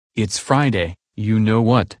It's Friday, you know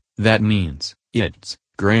what that means. It's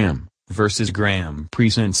Graeme versus Graeme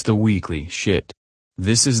presents the weekly shit.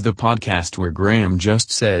 This is the podcast where Graeme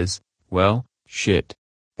just says, well, shit.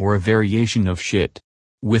 Or a variation of shit.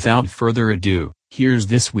 Without further ado, here's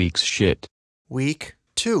this week's shit. Week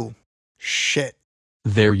 2. Shit.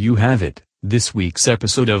 There you have it, this week's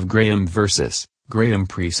episode of Graeme vs. Graeme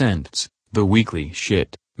presents the weekly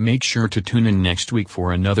shit. Make sure to tune in next week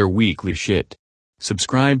for another weekly shit.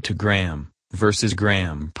 Subscribe to Graeme vs.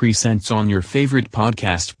 Graeme presents on your favorite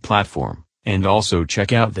podcast platform, and also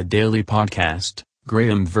check out the daily podcast,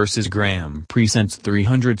 Graeme vs. Graeme presents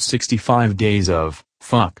 365 Days of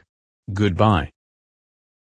Phuck. Goodbye.